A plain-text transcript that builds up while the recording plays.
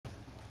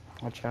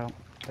Watch out.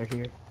 They're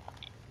here.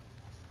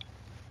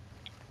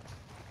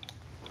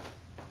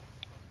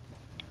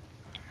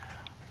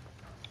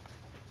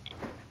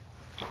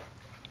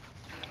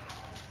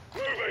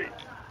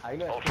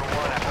 Ultra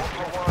One,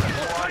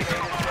 squad mate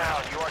is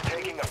down. You are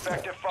taking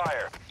effective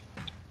fire.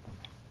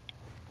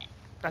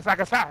 Casa,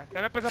 casa.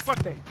 Debe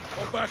pasaporte.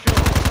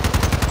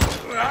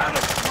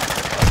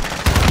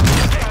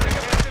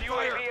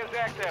 UAV is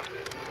active.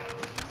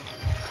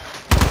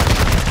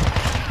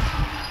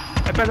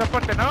 El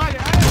pasaporte, no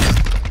vaya.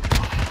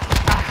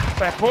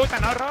 Pues puta,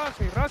 no,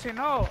 Rosy,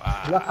 no.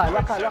 Loja,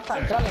 entrale.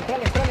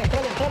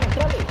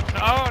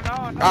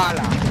 No.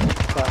 ¡Hala!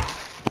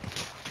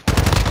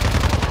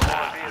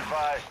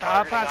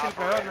 Estaba fácil,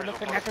 peor, no lo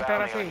tenía que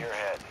entrar así.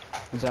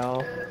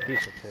 So,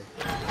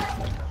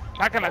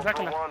 Sácala.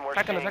 No,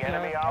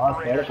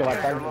 espero que va a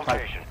estar en falta.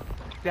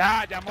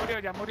 Ya murió.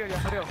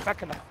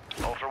 Sácala.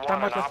 Ultra One,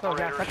 Estamos an todos,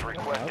 ya, operator is sácala.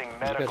 requesting You guys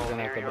medical are gonna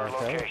near have to your back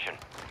out. location.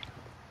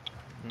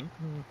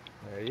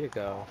 There you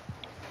go.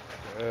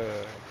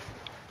 Good.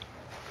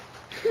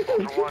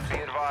 Ultra One, be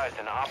advised,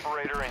 an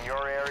operator in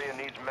your area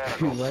needs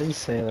medical. why do you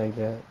say it like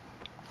that?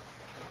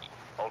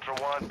 Ultra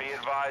One, be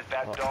advised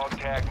that dog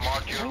tag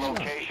marked your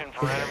location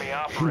for enemy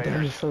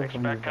operators. so funny,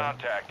 Expect bro.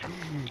 contact.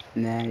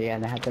 Nah, you're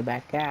gonna have to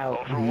back out.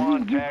 Ultra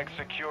One, tag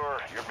secure.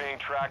 You're being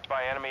tracked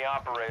by enemy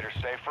operators.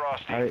 Stay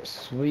frosty. Alright,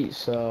 sweet,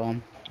 so...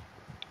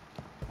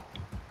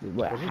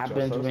 What Was it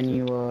happens just us when two?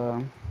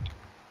 you,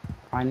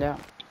 find out?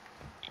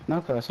 No,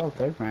 cause I saw a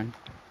third friend.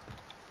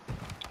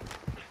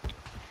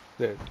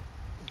 Dude,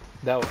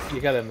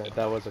 you gotta admit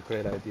that was a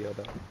great idea,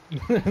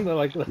 though.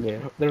 Like, Yeah.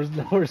 there's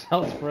nowhere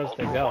else for us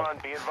to Ultra go. One,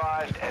 be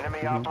advised,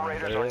 enemy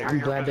operators are near I'm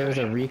your glad there was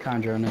a position.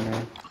 recon drone in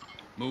there.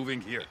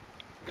 Moving here.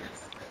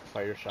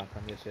 Fire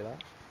shotgun, you see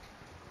that?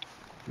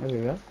 There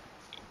we go.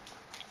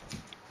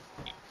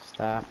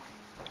 Stop.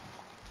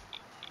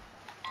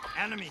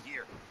 Enemy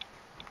here.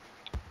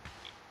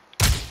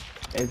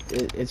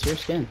 It's your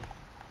skin.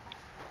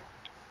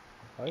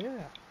 Oh yeah.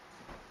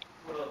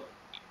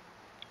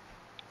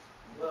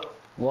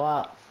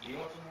 What? Do you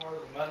want some more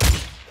of the metal?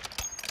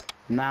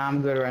 Nah,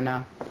 I'm good right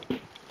now.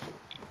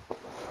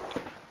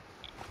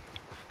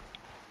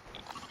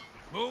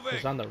 Moving.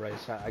 He's on the right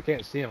side. I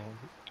can't see him.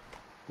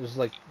 There's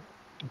like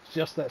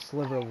just that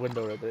sliver of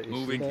window right there. You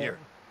Moving see that? here.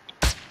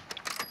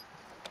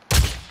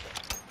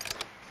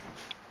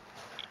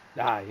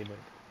 Ah, he moved.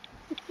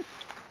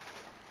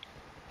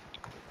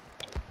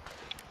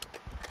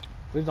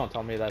 Please don't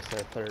tell me that's their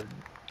third.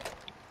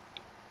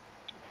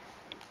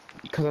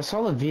 Cause I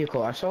saw the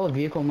vehicle. I saw the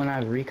vehicle when I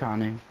was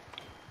reconning.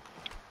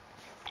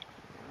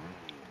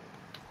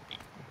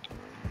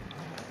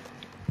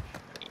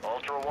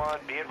 Ultra One,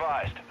 be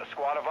advised, a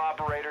squad of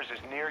operators is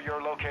near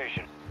your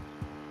location.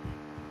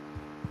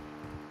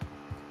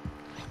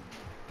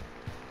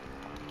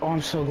 Oh,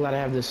 I'm so glad I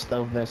have this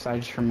stealth vest. I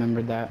just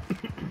remembered that.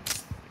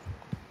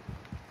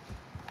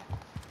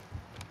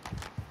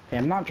 Hey,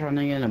 I'm not trying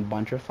to get in a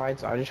bunch of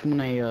fights. I just want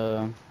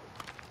to,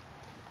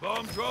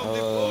 Bomb drone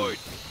deployed.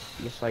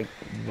 just like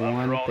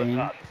one thing.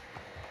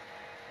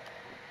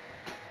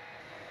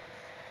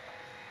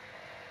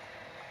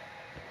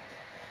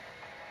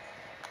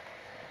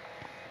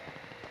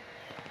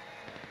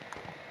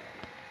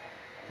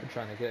 I'm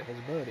trying to get his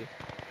buddy.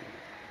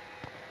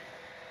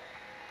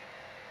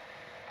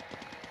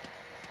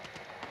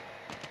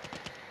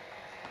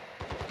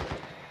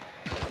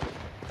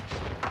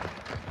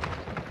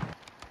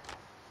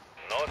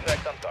 No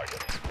effect on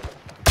target.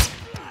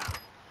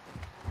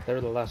 They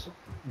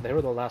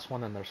were the last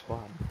one in their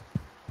squad.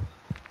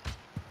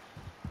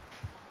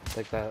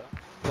 Like that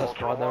Ultra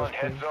squad that was One,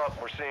 heads clean.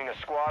 up, we're seeing a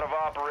squad of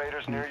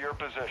operators near your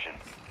position.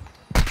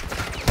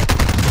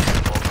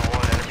 Ultra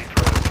One, enemy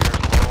threat appears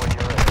low in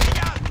your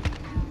area.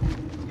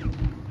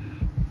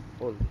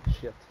 Holy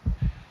shit.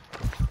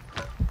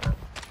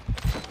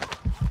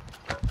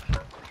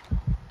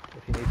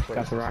 If you need Got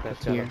places, the this rockets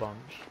guy's got here. a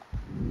bunch.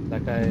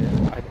 That guy, I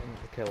didn't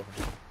kill him.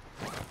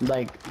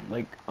 Like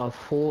a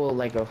full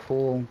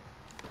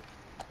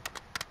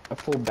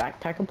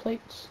backpack of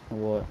plates or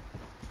what?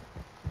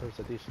 There's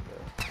a decent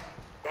bit.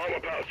 All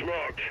about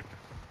smoke.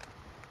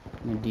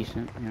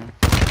 Decent, yeah.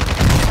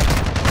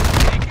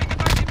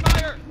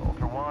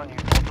 Ultra One,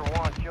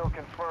 kill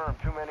confirmed.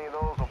 Too many of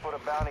those will put a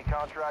bounty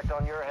contract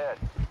on your head.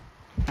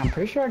 I'm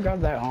pretty sure I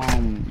got that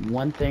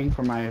one thing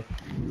for that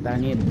I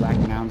needed Black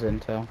Mountain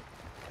intel.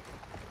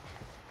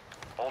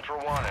 Ultra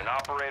One, an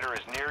operator is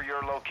near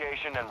your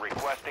location and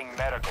requesting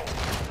medical.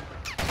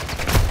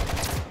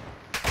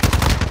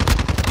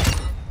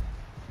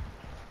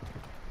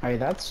 Alright,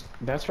 that's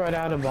right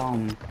out of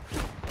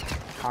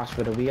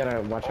hospital. We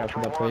gotta watch out for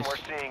Ultra that One,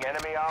 place. we're seeing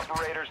enemy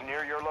operators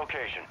near your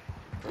location.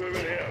 I'm gonna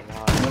get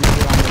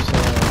on this,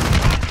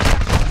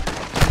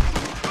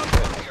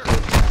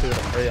 Dude,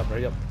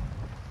 hurry up.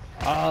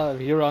 Ah,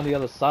 you're on the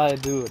other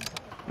side, dude.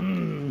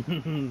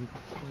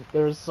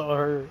 They're so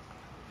hurt.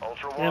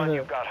 Ultra Damn One, it.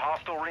 you've got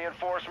hostile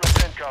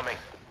reinforcements incoming.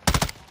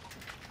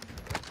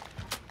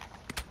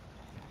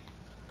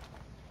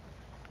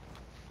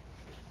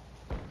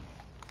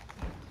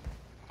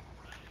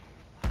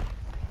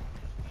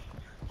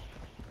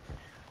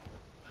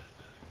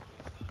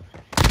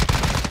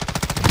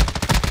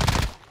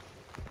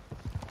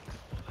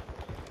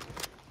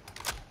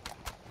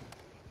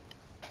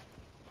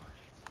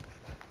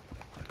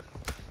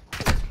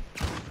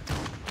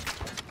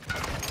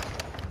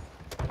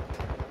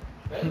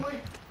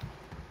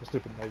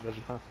 Stupid night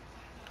vision, huh?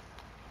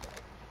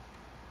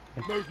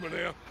 Movement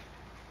here.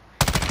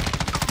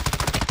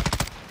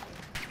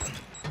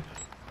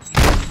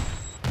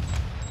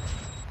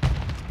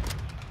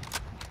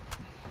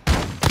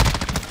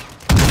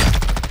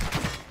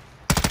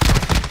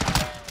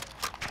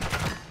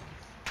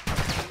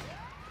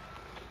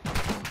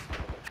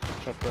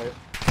 Check right.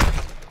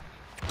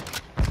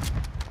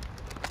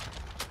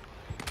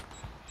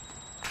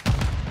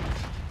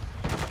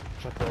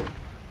 Check right.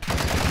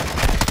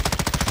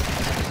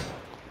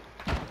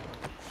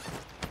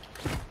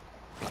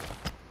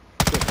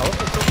 Wait, how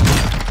is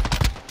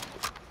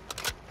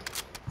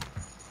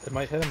it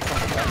might hit him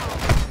from the back.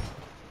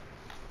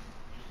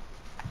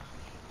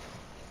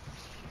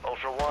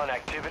 Ultra One,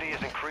 activity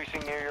is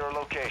increasing near your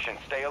location.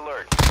 Stay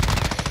alert.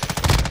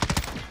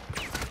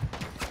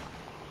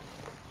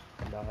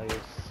 Nice.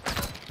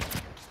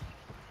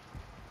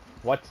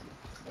 What?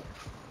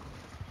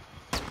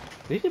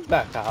 Did he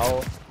back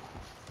out?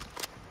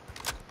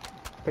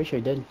 Pretty sure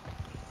he did.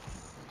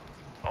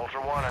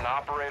 Ultra One, an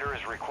operator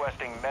is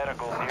requesting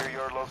medical near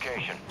your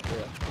location.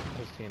 Yeah,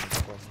 his team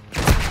is going.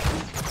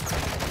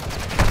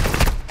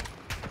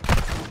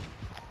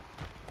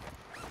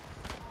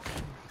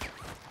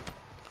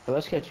 So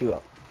let's get you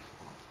up.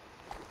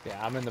 Yeah,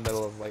 I'm in the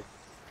middle of like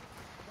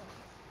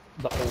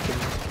the open.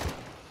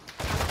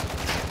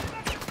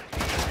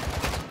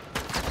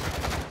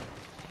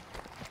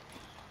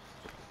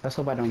 Let's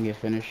hope I don't get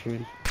finished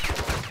shooting.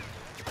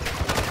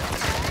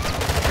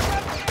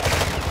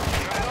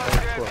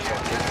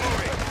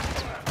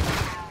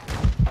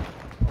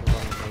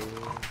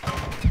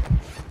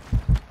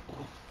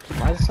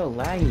 Why is it so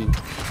laggy?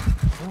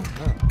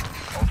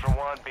 Ultra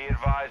One, be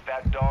advised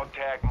that dog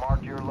tag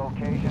marked your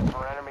location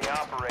for enemy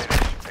operators.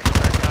 Expect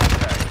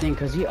contact. Dang,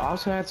 cause he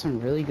also had some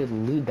really good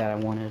loot that I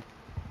wanted.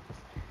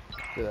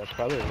 Dude, that's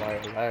probably why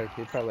it lagged.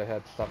 He probably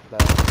had stuff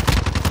that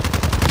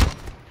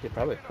he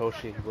probably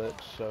Koshi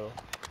glitched, so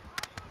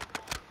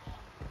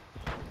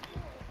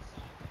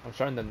I'm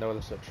starting to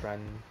notice a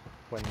trend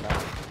when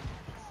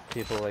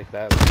people like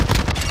that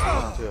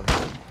into a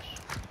match.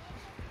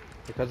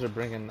 Because they're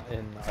bringing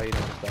in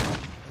items that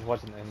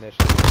wasn't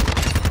initially,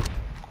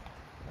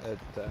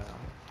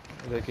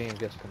 the game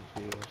gets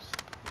confused.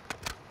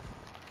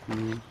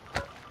 Mm-hmm.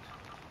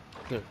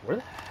 Dude, where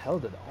the hell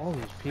did all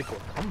these people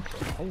come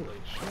from?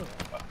 Holy shit.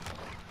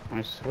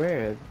 I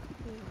swear,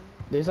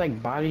 there's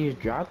like bodies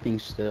dropping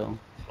still.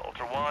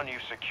 Ultra One,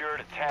 you've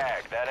secured a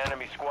tag. That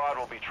enemy squad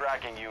will be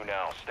tracking you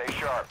now. Stay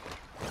sharp.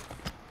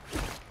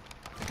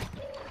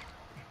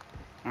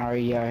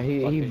 Alright, yeah,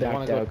 he Okay,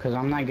 backed out because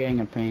I'm not getting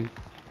a ping.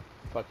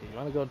 Fuck it, you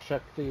wanna go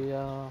check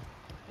the,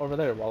 over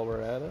there while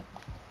we're at it?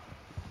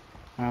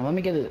 Alright, let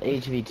me get this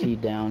HVT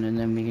down and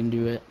then we can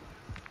do it.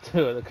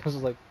 Dude, because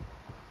like,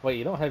 wait,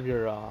 you don't have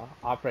your,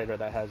 operator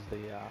that has the,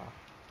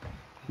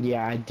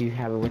 Yeah, I do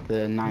have it with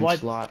the 9 What?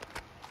 slot.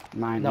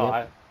 9, no,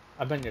 yep.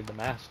 I meant your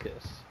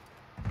Damascus.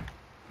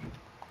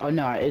 Oh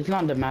no, it's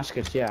not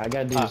Damascus, yeah, I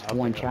gotta do this okay,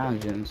 one okay.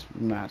 challenge in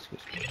Damascus.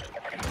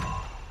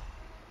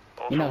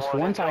 Ultra You know, so One,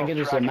 once I intel's get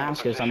this tracking the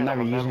Damascus, I'm position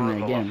never of a using member it of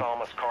the again. Los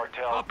Alamos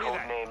cartel, Copy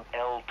that. codenamed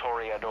El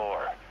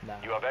Toreador. Nah,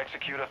 You have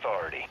execute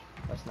authority.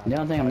 that's not The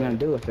only thing I'm fire. gonna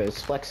do with it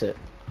is flex it.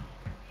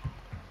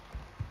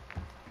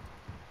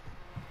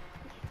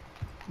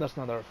 That's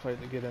not our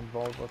fight to get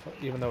involved with,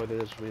 even though it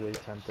is really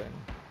tempting.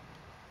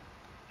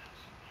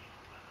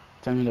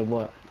 Tell me to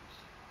what?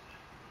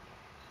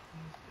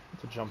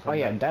 To jump Oh in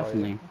yeah, that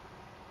definitely. fight.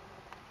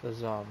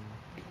 There's, a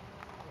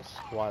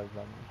squad of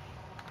them.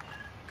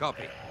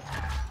 Copy.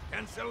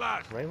 Cancel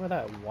that. Right where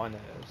that one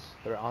is.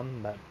 They're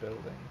on that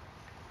building.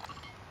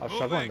 I was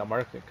struggling to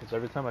mark it, because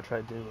every time I try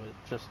to do it, it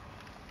just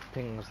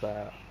pings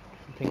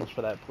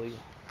for that plea.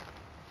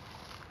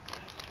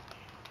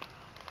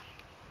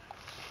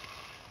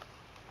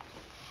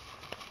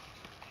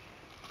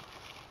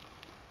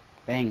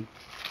 Bang.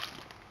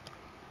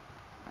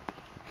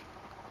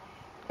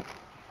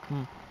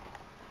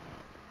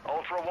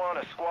 Ultra One,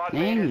 a squad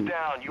mate is Dang.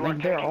 down. You are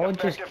Like they're taking all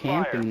just effective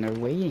camping, fire. they're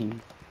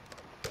waiting.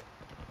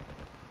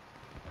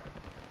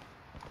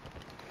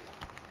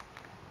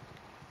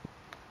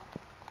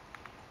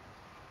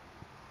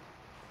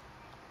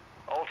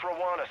 Ultra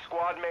One, a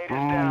squad mate is Oh,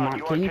 down. my-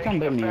 You are can you come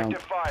taking pick me up?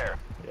 effective fire.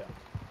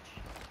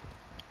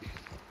 Yeah.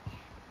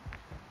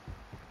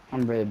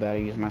 I'm really bad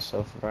at using my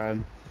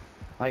self-revive.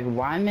 Like,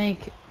 why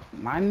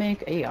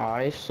make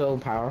AI so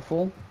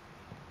powerful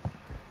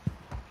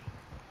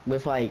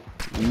with like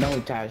no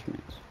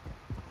attachments?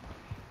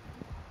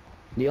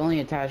 The only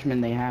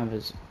attachment they have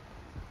is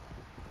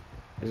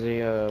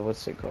a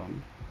what's it called?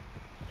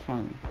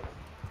 Fun.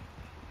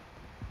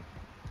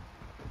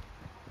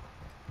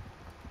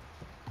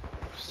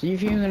 See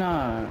if you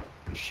can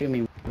shoot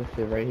me with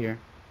it right here.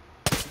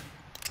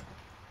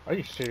 Are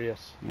you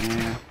serious?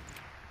 Yeah,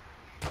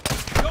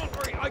 Don't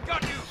worry, I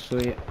got you.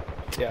 sweet.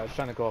 Yeah, I was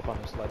trying to go up on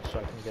this ledge so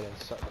I can get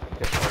inside.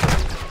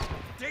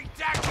 Take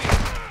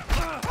tactics.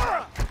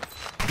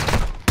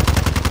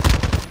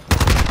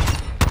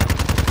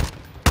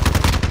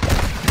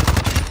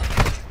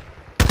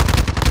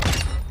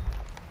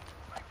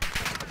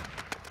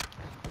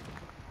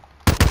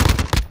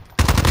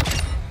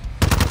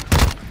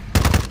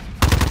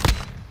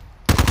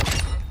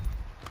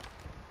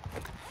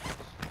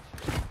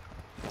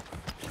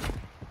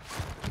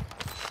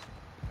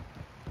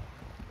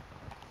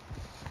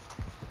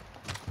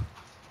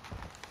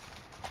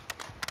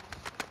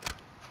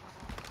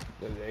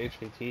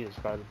 HVT is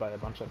guarded by a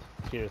bunch of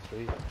tier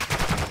 3.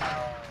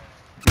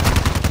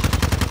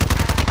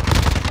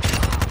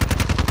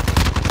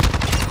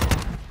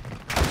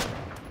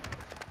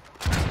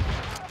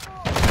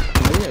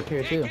 Maybe up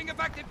here too. Taking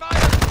effective fire!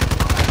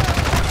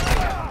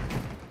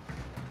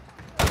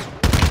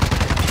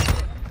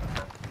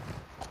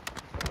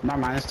 My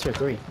minus tier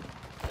 3.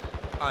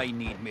 I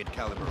need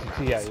mid-caliber.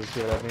 Yeah, you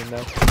see what I mean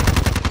though?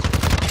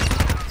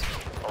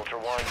 Ultra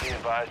One, be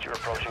advised you're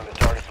approaching the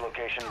target's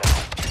location now.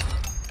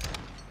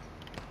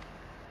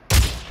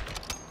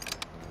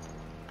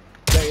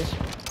 There he is.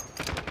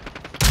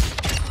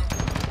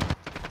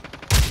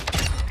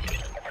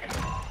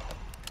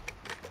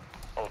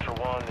 Ultra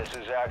One, this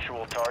is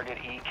actual target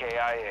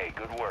EKIA.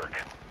 Good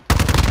work.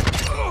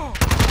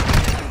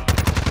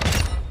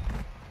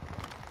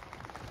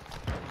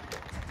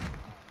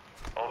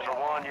 Ultra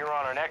One, you're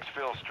on an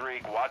exfil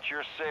streak. Watch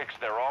your 6.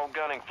 They're all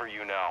gunning for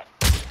you now.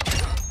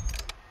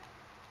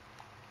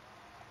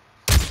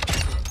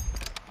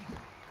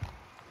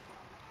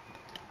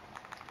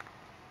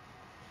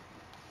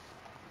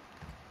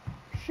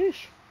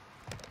 Sheesh.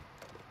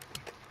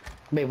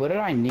 Wait, what did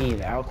I need?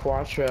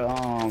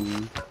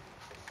 Alquatra,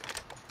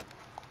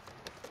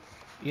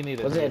 You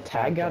need Was it a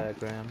tag up?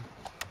 diagram.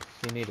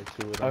 You need it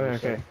too.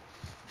 okay.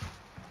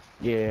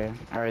 Yeah.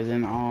 Alright,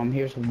 then,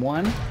 here's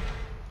 1.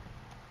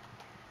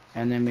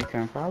 And then we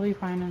can probably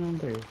find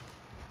another.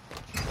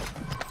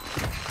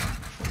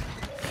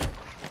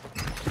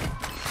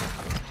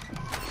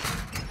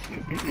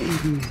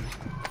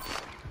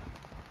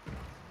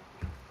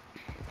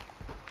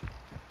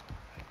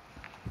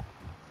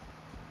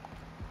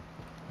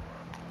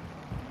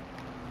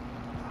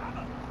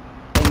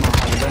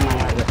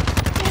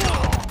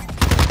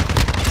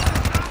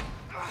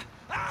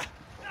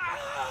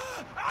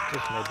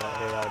 Just made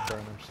that AI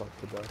burn himself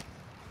to death.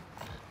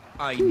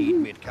 I need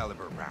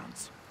mid-caliber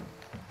rounds.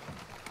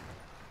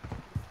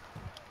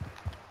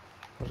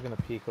 I was gonna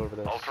peek over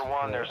this. Ultra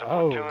One, there's a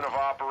Oh. platoon of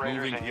operators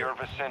Moving in here. your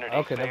vicinity.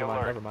 Okay, Stay never mind,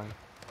 alert. never mind.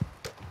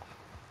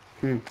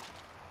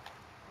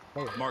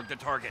 Mark the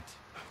target.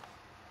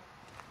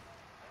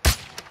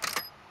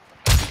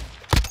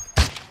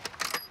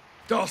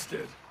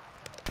 Dusted.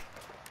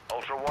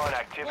 Ultra One,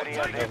 activity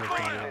has Control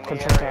increased tower, in the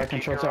Control tower, area. Keep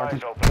control your tower,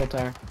 eyes open. control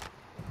tower.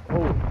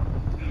 Oh.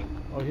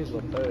 Oh, he's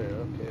up there.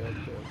 Okay.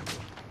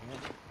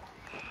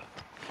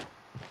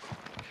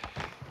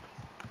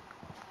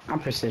 I'm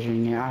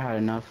precisioning it. I had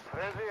enough.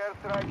 Friendly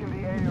airstrike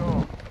in the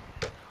AO.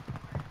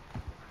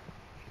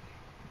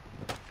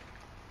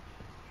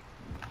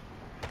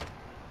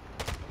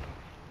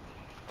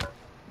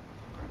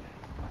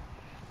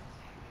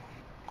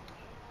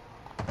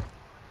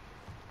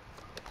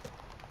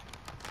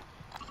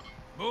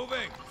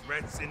 Moving.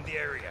 Threats in the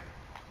area.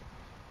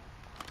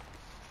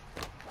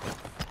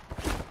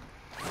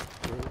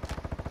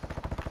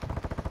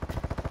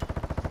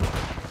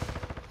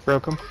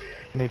 Broke him.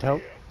 Need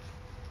help?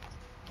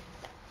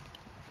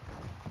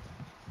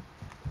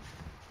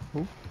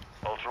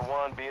 Ultra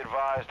One, be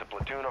advised a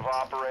platoon of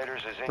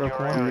operators is in Broke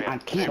your one. area. I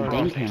can't Sorry,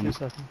 dink 2 him.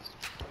 seconds.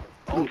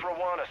 Ultra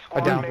One, a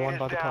squad downed mate one is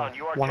by the down. car.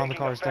 You are One on the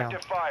taking car is down.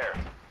 effective fire.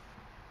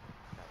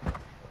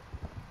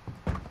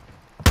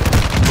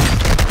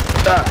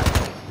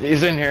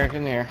 He's in here,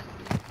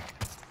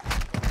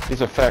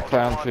 He's a fat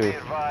clown Ultra One, too. be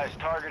advised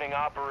targeting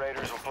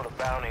operators will put a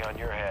bounty on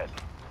your head.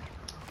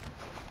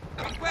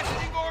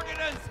 Requesting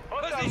ordnance.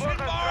 Put Position movement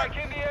mark.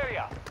 strike in the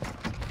area.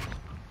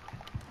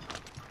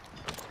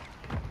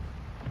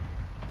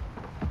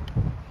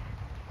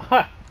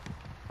 Ha!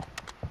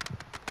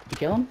 You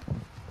kill him?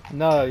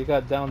 No, you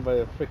got down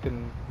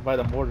by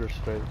the mortar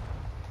spray.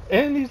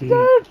 And he's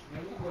dead!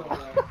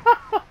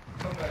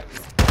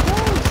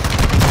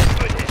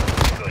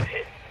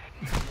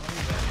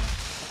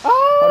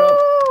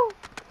 Oh!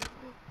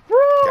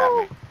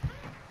 Bro!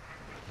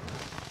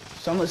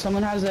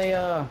 Someone has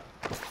a,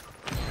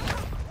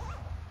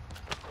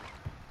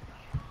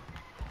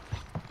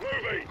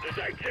 Moving! There's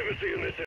activity in this